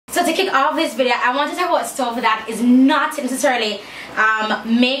So to kick off this video, I want to talk about stuff that is not necessarily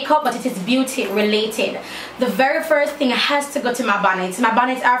makeup, but it is beauty related. The very first thing has to go to my bonnets. My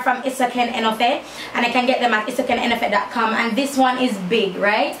bonnets are from YKmucu, and I can get them at YKmucu.com, and this one is big,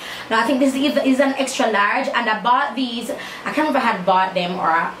 right? Now I think this is an extra large, and I bought these. I can't remember if I had bought them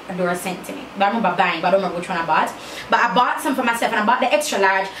or Adora sent to me, but I remember buying, but I don't remember which one I bought. But I bought some for myself, and I bought the extra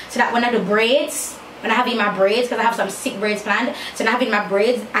large so that when I do braids, when I have in my braids, because I have some sick braids planned, so when I have in my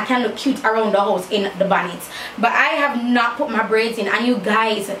braids, I can look cute around the house in the bonnets. But I have not put my braids in, and you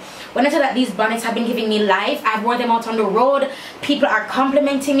guys, when I tell that these bonnets have been giving me life, I've worn them out on the road, people are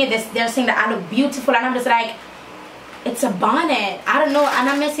complimenting me, they're saying that I look beautiful, and I'm just like, it's a bonnet, I don't know. And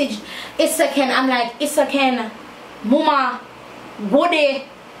I messaged Isaken, I'm like, Isaken, Mama, Woody,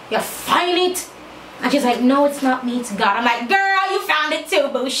 you find it? And she's like, no, it's not me, it's God. I'm like, girl, you found it too,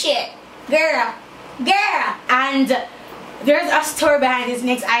 bullshit, girl. And there's a story behind this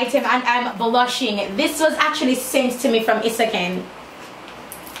next item, and I'm blushing. This was actually sent to me from Isaken.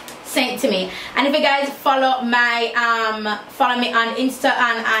 Sent to me. And if you guys follow my follow me on Insta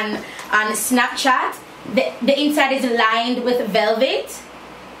and on Snapchat, the inside is lined with velvet.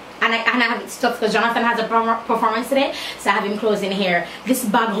 And I have it stuffed because Jonathan has a performance today, so I have him closing here. This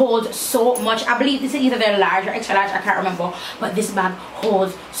bag holds so much. I believe this is either their large or extra large, I can't remember, but this bag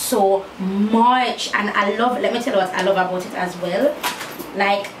holds so much, and I love, let me tell you what I love about it as well.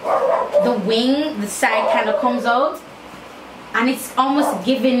 Like the wing, the side kind of comes out, and it's almost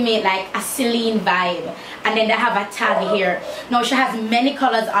giving me like a Celine vibe. And then they have a tag here. Now she has many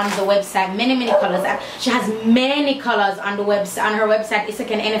colors on the website, many colors. She has many colors on the website, on her website,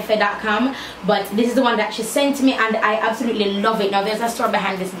 YKmucu.com. But this is the one that she sent to me, and I absolutely love it. Now there's a story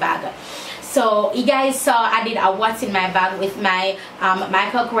behind this bag. So you guys saw I did a what's in my bag with my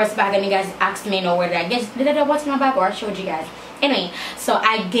Michael Kors bag, and you guys asked me, where did I get? Did I do what's in my bag, or I showed you guys? Anyway, so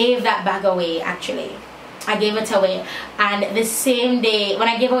I gave that bag away actually. I gave it away, and the same day when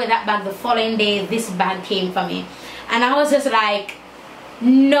I gave away that bag, the following day this bag came for me, and I was just like,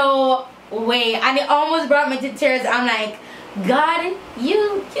 no way, and it almost brought me to tears. I'm like, God,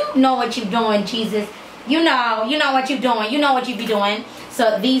 you know what you're doing, Jesus, you know what you're doing, you know what you be doing.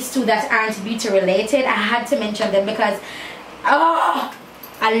 So these two that aren't beauty related, I had to mention them because oh,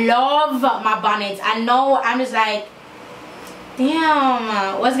 I love my bonnets. I know, I'm just like,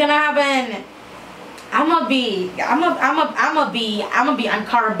 damn, what's gonna happen? I'm gonna be on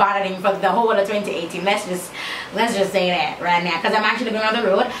car bonneting for the whole of 2018. Let's just say that right now, because I'm actually going on the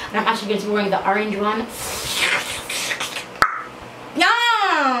road, and I'm actually going to be wearing the orange one.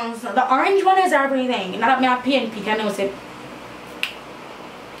 Yes, the orange one is everything. Now that me have PNP, I know it.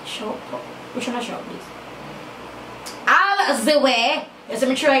 Show, which one I show, please? All the way. Yes,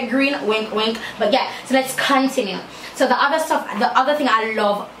 I'm sure green, wink, wink. But yeah, so let's continue. So the other stuff, the other thing I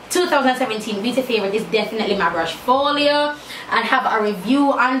love, 2017 beauty favorite, is definitely my brush folio. I have a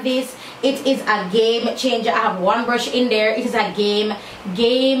review on this. It is a game changer. I have one brush in there. It is a game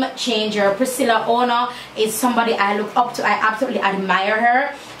changer. Priscilla Ono is somebody I look up to. I absolutely admire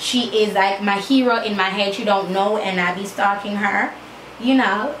her. She is like my hero in my head. You don't know, and I be stalking her, you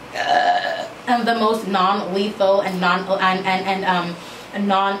know, in the most non-lethal and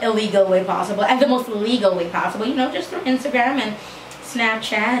non-illegal way possible, and the most legal way possible, you know, just through Instagram and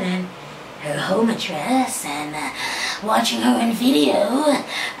Snapchat and her home address and watching her in video.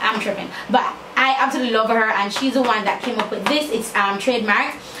 I'm tripping, but I absolutely love her, and she's the one that came up with this. It's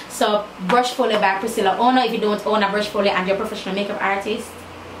trademarked. So brush folio by Priscilla Ono. If you don't own a brush folio and you're a professional makeup artist,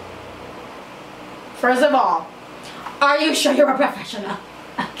 first of all, are you sure you're a professional?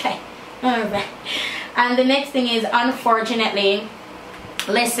 Okay, alright. And the next thing is, unfortunately,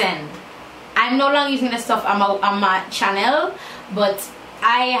 listen, I'm no longer using this stuff on my channel, but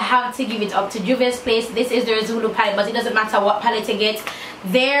I have to give it up to Juvia's Place. This is their Zulu palette, but it doesn't matter what palette you get.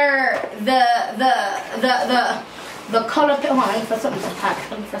 They're the color pay. Hold on, for something to pack.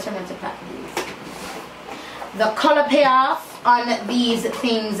 For something to pack these. The color payoff on these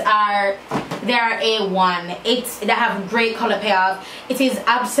things are, they are A1. They have great color payoff. It is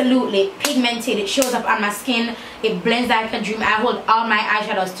absolutely pigmented. It shows up on my skin. It blends like a dream. I hold all my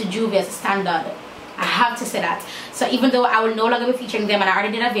eyeshadows to Juvia's standard. I have to say that. So even though I will no longer be featuring them, and I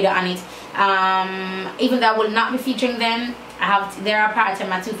already did a video on it, even though I will not be featuring them, they are part of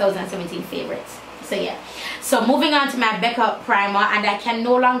my 2017 favorites. So yeah. So moving on to my Becca primer, and I can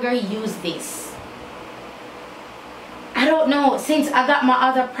no longer use this. I don't know, since I got my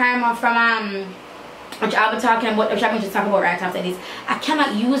other primer from which I'll be talking about, which I'm going to talk about right after this. I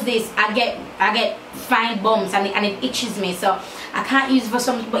cannot use this. I get fine bumps and it itches me, so I can't use it for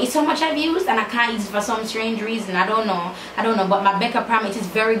some. But it's so much I've used, and I can't use it for some strange reason. I don't know. But my Becca primer, it is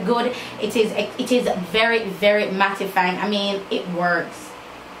very good. It is very, very mattifying. I mean, it works.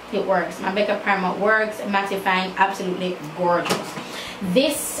 It works. My Becca primer works, mattifying, absolutely gorgeous.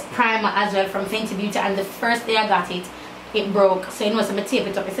 This primer as well from Fenty Beauty, and the first day I got it, it broke. So you know, so I'm gonna tape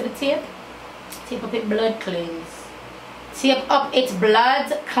it up. You see the tape? Tape up its blood cleanse. Tape up its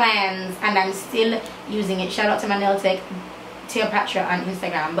blood cleanse, and I'm still using it. Shout out to my nail tech, Cleopatra on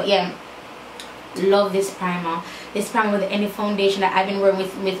Instagram. But yeah, love this primer. This primer with any foundation that I've been wearing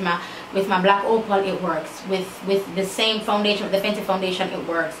with my black opal, it works. With the same foundation, with the Fenty foundation, it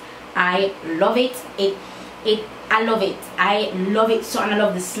works. I love it. I love it. I love it so, and I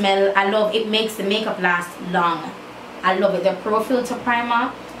love the smell. I love it. Makes the makeup last long. I love it. The Pro Filter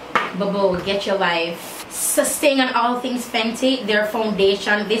primer, boo, get your life. So staying on all things Fenty, their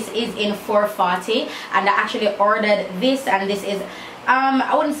foundation, this is in 440, and I actually ordered this, and this is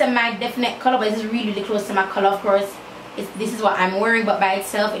I wouldn't say my definite color, but this is really, really close to my color. Of course, this is what I'm wearing, but by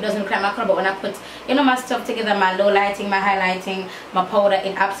itself it doesn't look like my color. But when I put, you know, my stuff together, my low lighting, my highlighting, my powder,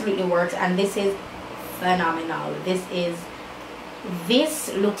 it absolutely works. And this is phenomenal.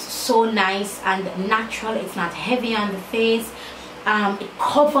 This looks so nice and natural. It's not heavy on the face. It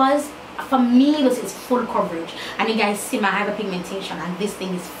covers, for me, this is full coverage, and you guys see my hyperpigmentation, and this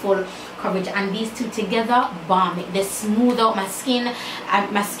thing is full coverage, and these two together, bomb. They smooth out my skin,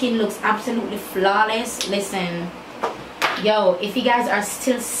 and my skin looks absolutely flawless. Listen, yo, if you guys are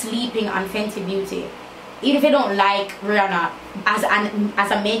still sleeping on Fenty Beauty, even if you don't like Rihanna,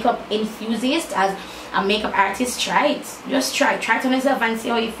 as a makeup enthusiast, as a makeup artist, try it. Just try it on yourself and see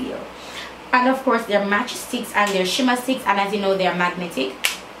how you feel. And of course, they're match sticks and they're shimmer sticks, and as you know, they're magnetic.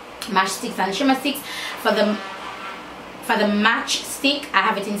 Match sticks and shimmer sticks. For the match stick, I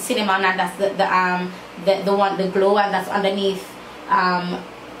have it in cinnamon, and that's the one, the glow, and that's underneath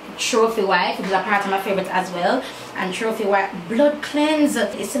Trophy Wife, which is a part of my favorite as well. And Trophy Wife blood cleanse.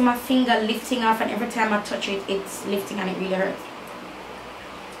 You see my finger lifting off, and every time I touch it, it's lifting, and it really hurts.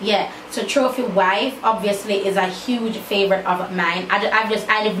 Yeah, so Trophy Wife obviously is a huge favorite of mine.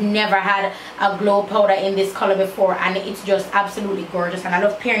 I've never had a glow powder in this color before, and it's just absolutely gorgeous, and I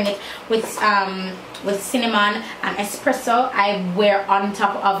love pairing it with cinnamon and espresso. I wear on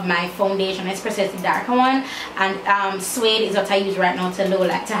top of my foundation. Espresso is the darker one, and suede is what I use right now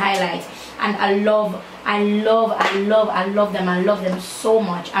to highlight. And I love them. I love them so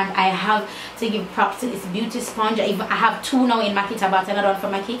much, and I have to give props to this beauty sponge. I have two now in my kit. I bought another one for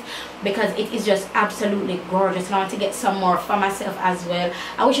my kit because it is just absolutely gorgeous, and I want to get some more for myself as well.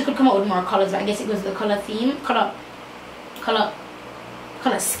 I wish I could come out with more colors, but I guess it was the color theme, color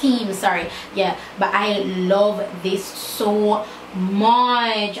scheme, sorry. Yeah, but I love this so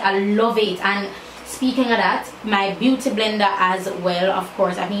much. I love it. And speaking of that, my beauty blender as well, of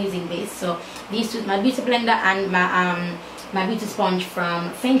course, I've been using this. So these two, my beauty blender and my beauty sponge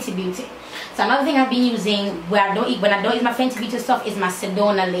from Fenty Beauty. So another thing I've been using when I don't use my Fenty Beauty stuff is my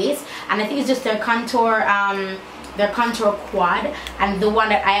Sedona lace, and I think it's just their contour quad, and the one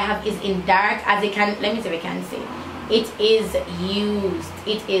that I have is in dark. As you can, let me see if I can see, it is used.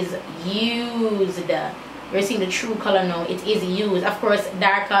 We're seeing the true color now. It is used. Of course,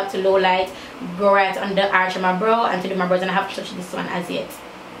 darker to low light, go right on the arch of my brow and to do my brows, and I haven't touched this one as yet.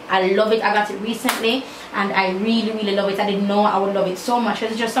 I love it. I got it recently, and I really love it. I didn't know I would love it so much.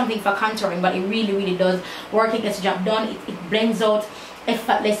 It's just something for contouring, but it really does work. It gets the job done. It blends out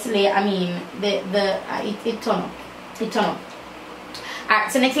effortlessly. I mean, it turn up. Alright,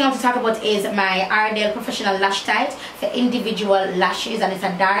 so next thing I want to talk about is my Ardell Professional Lash Tite for individual lashes, and it's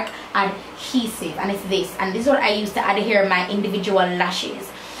a dark adhesive, and it's this, and this is what I use to adhere my individual lashes.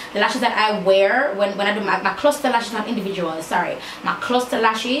 The lashes that I wear when I do my cluster lashes, not individual, sorry, my cluster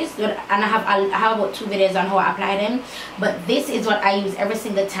lashes, and I have about 2 videos on how I apply them, but this is what I use every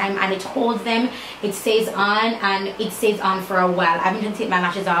single time, and it holds them, it stays on, and it stays on for a while. I've been trying to take my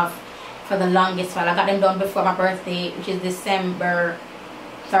lashes off for the longest while. I got them done before my birthday, which is December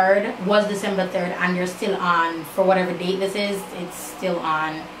 3rd, was December 3rd, and you're still on for whatever date this is. It's still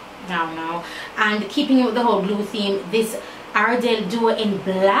on. I don't know. And keeping it with the whole glue theme, this Ardell Duo in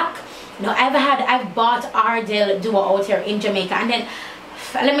black. Now I've bought Ardell Duo out here in Jamaica, and then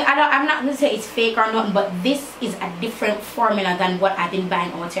I'm not gonna say it's fake or nothing, but this is a different formula than what I've been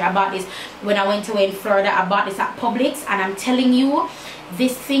buying out here. I bought this when I went away in Florida. I bought this at Publix, and I'm telling you,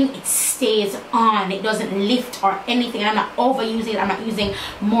 this thing, it stays on. It doesn't lift or anything. I'm not overusing it. I'm not using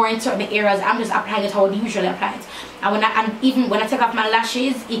more in certain areas. I'm just applying it how I would usually apply it. And even when I take off my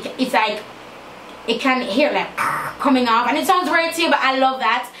lashes, it's like it can hear like coming off, and it sounds weird to you, but I love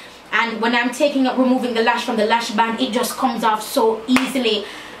that. And when I'm removing the lash from the lash band, it just comes off so easily.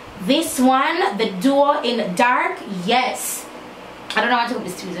 This one, the duo in dark, yes. I don't know how to put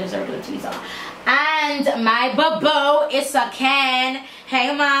this tweezers or the tweezer. And my boo is a Ken.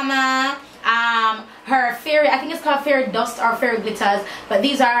 Hey mama. Her fairy, I think it's called fairy dust or fairy glitters, but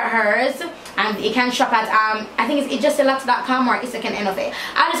these are hers, and you can shop at I think it's justselect.com or isakennofa.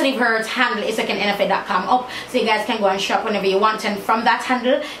 I'll just leave her handle isakennofa.com up so you guys can go and shop whenever you want, and from that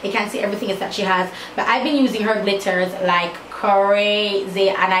handle you can see everything that she has. But I've been using her glitters like crazy,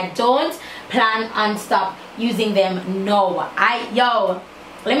 and I don't plan on stop using them. No,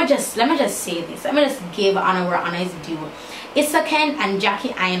 let me just say this. Let me just give honor where honor is due. Isaken and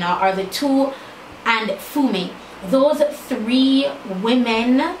Jackie Aina are the two, and Fumi. Those three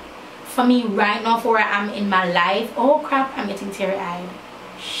women for me right now for where I am in my life. Oh crap, I'm getting teary-eyed.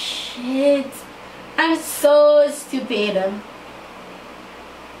 Shit. I'm so stupid.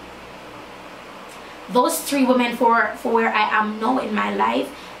 Those three women for where I am now in my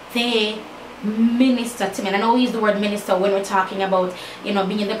life, they minister to me. And I know we use the word minister when we're talking about, you know,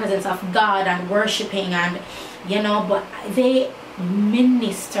 being in the presence of God and worshiping, and you know, but they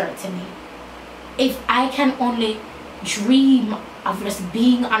minister to me. If I can only dream of just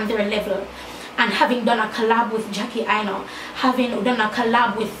being on their level, and having done a collab with Jackie Aina, having done a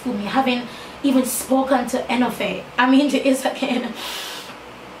collab with Fumi, having even spoken to Enofe, I mean to Isaken,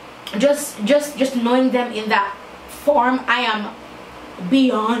 just knowing them in that form, I am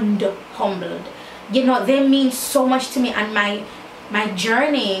beyond humbled. You know, they mean so much to me, and my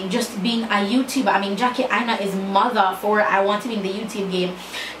journey just being a YouTuber. I mean, Jackie Aina is mother for where I want to be in the YouTube game.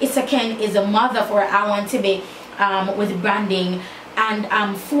 Isaken is a mother for where I want to be with branding, and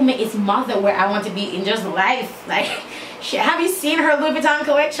Fumi is mother where I want to be in just life. Like, have you seen her Louis Vuitton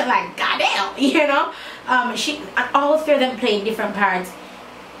collection? Like, goddamn, you know. All three of them played different parts,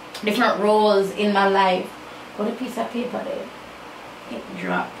 different roles in my life. What a piece of paper there. It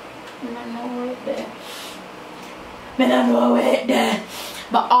dropped. I know it there. I know it there.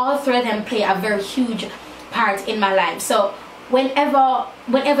 But all three of them play a very huge part in my life. So whenever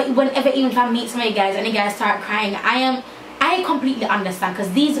even if I meet some of you guys and you guys start crying, I completely understand,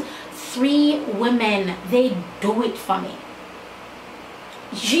 because these three women, they do it for me.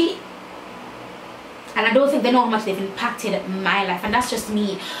 And I don't think they know how much they've impacted my life, and that's just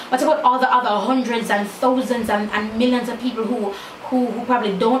me. What about all the other hundreds and thousands and millions of people who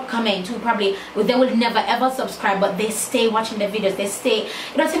probably don't comment, who probably, they will never ever subscribe, but they stay watching the videos, they stay,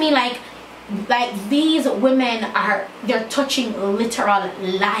 you know what I mean? Like these women they're touching literal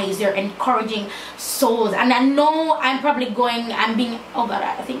lives, they're encouraging souls. And I know I'm being, oh god,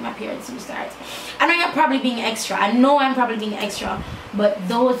 I think my period soon starts. I know you're probably being extra, I know I'm probably being extra, but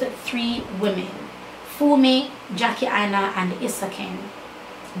those three women, Fumi, Jackie Aina, and Isaken,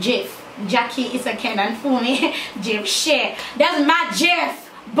 Jiff, Jackie, Isaken, and Fumi, Jiff, shit, that's my Jiff,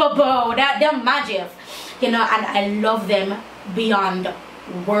 Bobo, they're my Jiff, you know. And I love them beyond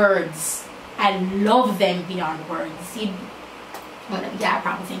words. I love them beyond words. See, well, yeah, I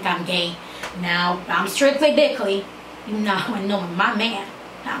probably think I'm gay. Now, I'm strictly dickly. No, I know my man.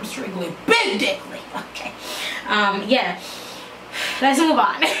 I'm strictly big dickly. Okay. Yeah. Let's move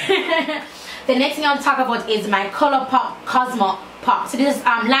on. The next thing I'll talk about is my ColourPop Cosmo Pop. So this is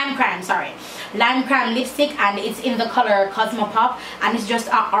Lime Crime, sorry. Lime Crime lipstick, and it's in the color Cosmo Pop, and it's just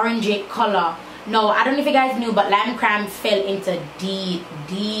an orangey color. No, I don't know if you guys knew, but Lime Crime fell into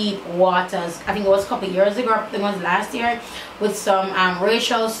deep waters. I think it was a couple years ago, I think it was last year, with some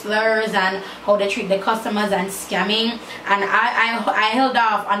racial slurs and how they treat the customers and scamming. And I held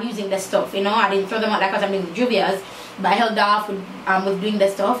off on using the stuff, you know. I didn't throw them out like what I'm doing with Juvia's, but I held off with doing the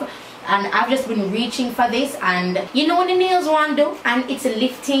stuff. And I've just been reaching for this, and you know when the nails want to do, and it's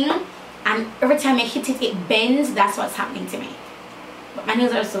lifting, and every time I hit it, it bends. That's what's happening to me. But my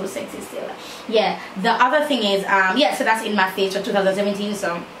nails are so sexy still. Yeah, the other thing is, yeah, so that's in my face for 2017,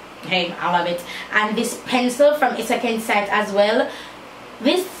 so hey, I love it. And this pencil from Isaken's site as well.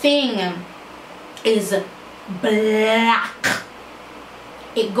 This thing is black.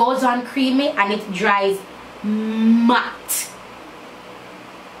 It goes on creamy and it dries matte.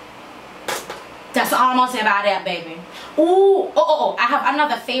 That's all I'm gonna say about that, baby. Ooh, I have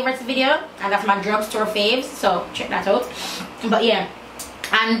another favorites video, and that's my drugstore faves, so check that out. But yeah,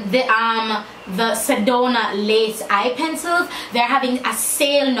 and the Sedona lace eye pencils, they're having a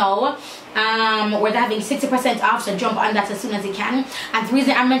sale now, where they're having 60% off, so jump on that as soon as you can. And the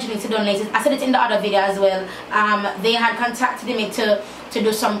reason I'm mentioning Sedona laces, I said it in the other video as well. They had contacted me to do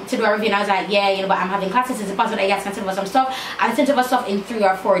a review, and I was like, yeah, you know, but I'm having classes, is it possible that you guys can send over some stuff? I sent over stuff in 3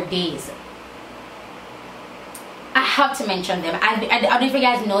 or 4 days. I have to mention them. I don't know if you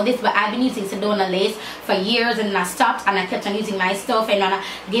guys know this, but I've been using Sedona lace for years, and I stopped and I kept on using my stuff, and I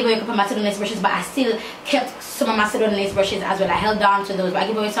gave away a couple of my Sedona lace brushes, but I still kept some of my Sedona lace brushes as well. I held on to those, but I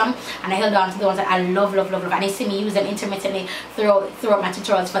gave away some, and I held on to the ones that I love, love, love, love. And you see me use them intermittently throughout my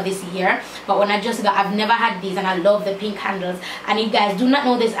tutorials for this year. But when I just got, I've never had these, and I love the pink handles. And you guys do not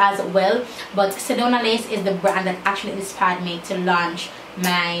know this as well, but Sedona lace is the brand that actually inspired me to launch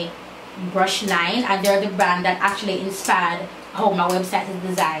my brush line, and they're the brand that actually inspired how my website is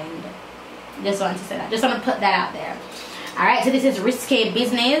designed. Just want to say that, just want to put that out there. Alright, so this is Risque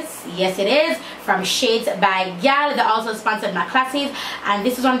Business. Yes, it is, from Shades by Gal. They also sponsored my classes, and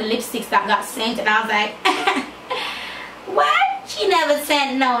this is one of the lipsticks that got sent, and I was like what? She never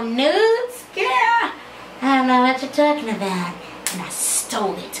sent no nudes, girl. I don't know what you're talking about. And I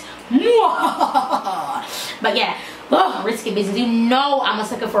stole it. But yeah, oh, Risky Business. You know I'm a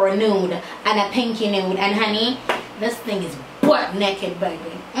sucker for a nude and a pinky nude, and honey, this thing is butt naked,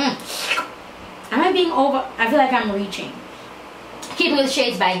 baby. Am I being over? I feel like I'm reaching. Keeping with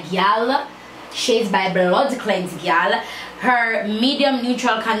Shades by Gal, Shades by Blood Cleanse Gal. Her medium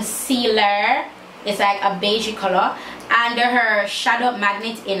neutral concealer is like a beige color, and her shadow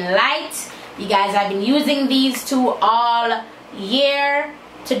magnet in light. You guys, I've been using these two all year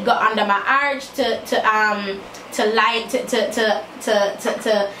to go under my arch, to light,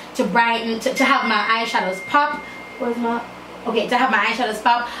 to brighten, to have my eyeshadows pop. Where's my, okay, to have my eyeshadows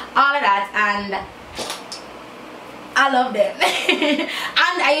pop, all of that, and I love them.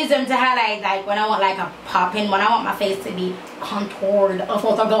 And I use them to highlight, like when I want like a popping, when I want my face to be contoured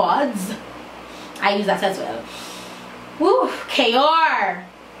for the gods, I use that as well. Woo, Kayor,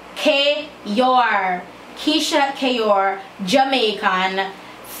 Keisha Kayor, Jamaican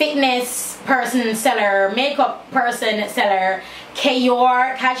fitness person seller, makeup person seller.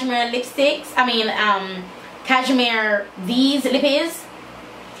 Kayor cashmere lipsticks, cashmere these lippies.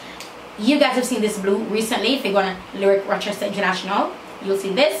 You guys have seen this blue recently. If you're gonna LyricRochester International, you'll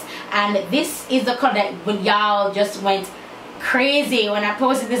see this, and this is the color that y'all just went crazy when I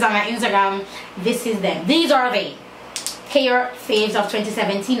posted this on my Instagram. This is them. These are they. Kayor faves of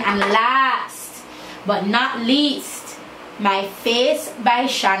 2017, and last but not least, my Face by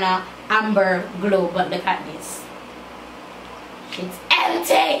Shanna Amber Glow. But look at this. It's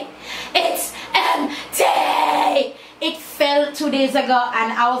empty. It's empty. It fell 2 days ago,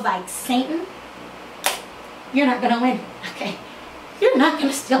 and I was like, Satan, you're not gonna win. Okay, you're not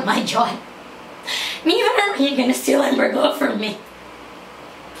gonna steal my joy. Neither are you gonna steal Amber Glow from me.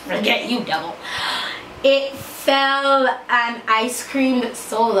 Forget you, devil. It fell, and I screamed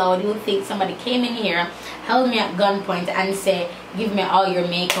so loud. You would think somebody came in here, held me at gunpoint, and said, give me all your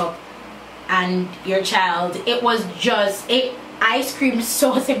makeup and your child. It was just, I screamed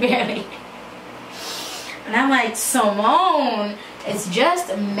so severely. And I'm like, Simone, it's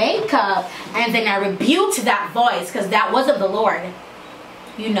just makeup. And then I rebuked that voice, because that wasn't the Lord,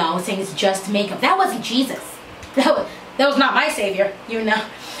 you know, saying it's just makeup. That wasn't Jesus. That was not my Savior, you know.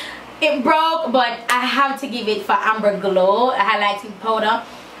 It broke, but I have to give it for Amber Glow highlighting powder,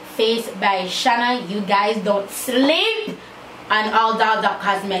 Face by Shanna. You guys don't sleep on All Dolled Up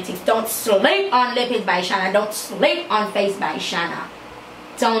Cosmetics. Don't sleep on Lipids by Shanna. Don't sleep on Face by Shanna.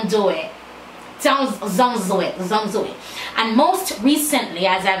 Don't do it. Don't do it. And most recently,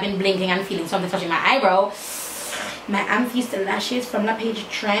 as I've been blinking and feeling something touching my eyebrow, my Amethyst lashes from La Page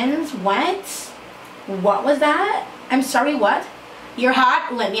Trends. What was that? I'm sorry, what? You're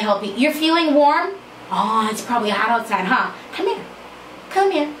hot? Let me help you. You're feeling warm? Oh, it's probably hot outside, huh? Come here.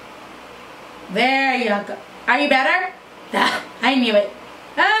 Come here. There you go. Are you better? I knew it.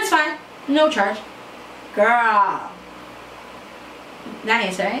 That's fine. No charge. Girl.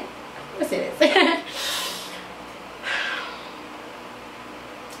 Nice, right? Yes, it is.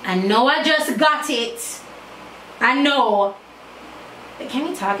 I know I just got it. I know. But can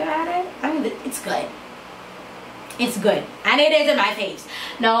we talk about it? I mean, it's good. It's good, and it is in my faves.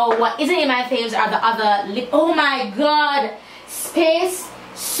 No, what isn't in my faves are the other lip. Oh my god, Space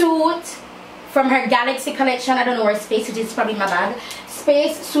Suit from her Galaxy collection. I don't know where Space Suit is, probably in my bag.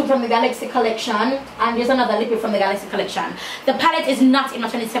 Space Suit from the Galaxy collection, and there's another lippy from the Galaxy collection. The palette is not in my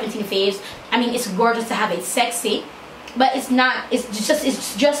 2017 faves. I mean, it's gorgeous to have it, sexy, but it's not. It's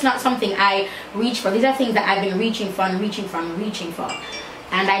just not something I reach for. These are things that I've been reaching for.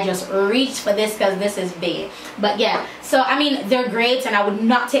 And I just reached for this because this is big. But yeah, so I mean, they're great, and I would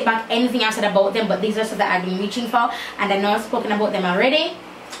not take back anything I said about them, but these are stuff that I've been reaching for, and I know I've spoken about them already.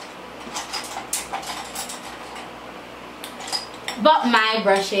 But my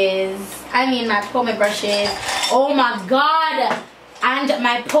brushes, I mean my Pome brushes, oh my god, and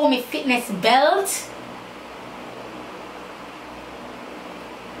my Pome fitness belt.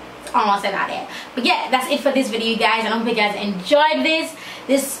 almost said that there. But yeah, that's it for this video, you guys. And I hope you guys enjoyed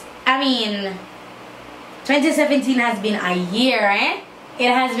this. I mean, 2017 has been a year, eh? It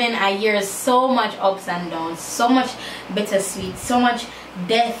has been a year, so much ups and downs, so much bittersweet, so much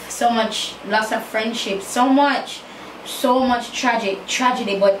death, so much loss of friendship, so much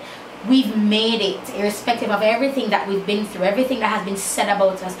tragedy, but we've made it, irrespective of everything that we've been through, everything that has been said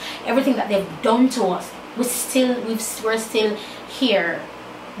about us, everything that they've done to us. We're still here.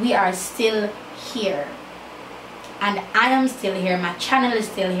 We are still here. And I am still here, my channel is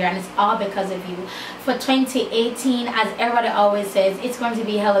still here, and it's all because of you. For 2018, as everybody always says, it's going to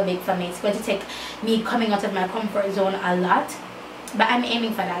be hella big for me. It's going to take me coming out of my comfort zone a lot, but I'm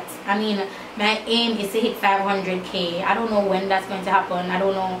aiming for that. I mean, my aim is to hit 500k. I don't know when that's going to happen. I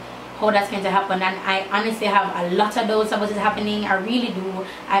don't know how that's going to happen, and I honestly have a lot of doubts about it happening. I really do.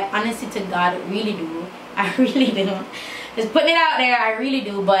 I honestly to God really do. I really do. Just putting it out there, I really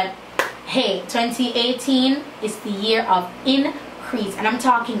do. But hey, 2018 is the year of increase, and I'm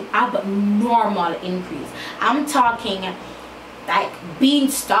talking abnormal increase. I'm talking like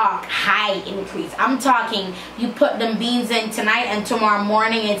beanstalk high increase. I'm talking you put them beans in tonight and tomorrow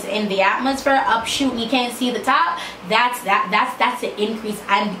morning it's in the atmosphere, up shooting, you can't see the top. That's the increase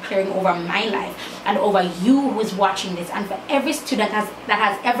I'm declaring over my life and over you who is watching this, and for every student that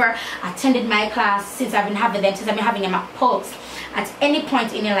has ever attended my class since I've been having them at Pulse. At any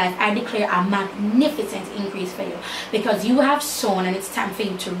point in your life, I declare a magnificent increase for you, because you have sown and it's time for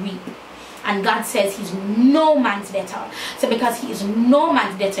you to reap. And God says he's no man's debtor. So because he is no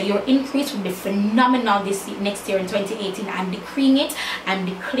man's debtor, your increase will be phenomenal this next year in 2018. I'm decreeing it, I'm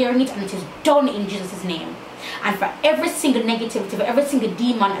declaring it, and it is done in Jesus' name. And for every single negativity, for every single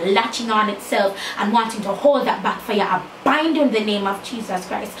demon latching on itself and wanting to hold that back for you, I bind you in the name of Jesus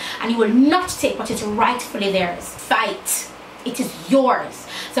Christ, and you will not take what is rightfully theirs. Fight. It is yours.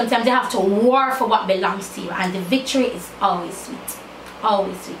 Sometimes you have to war for what belongs to you, and the victory is always sweet.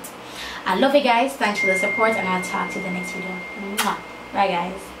 Always sweet. I love you guys. Thanks for the support, and I'll talk to you in the next video. Mwah. Bye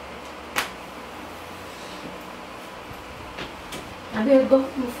guys. I better go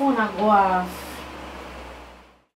my phone and go off.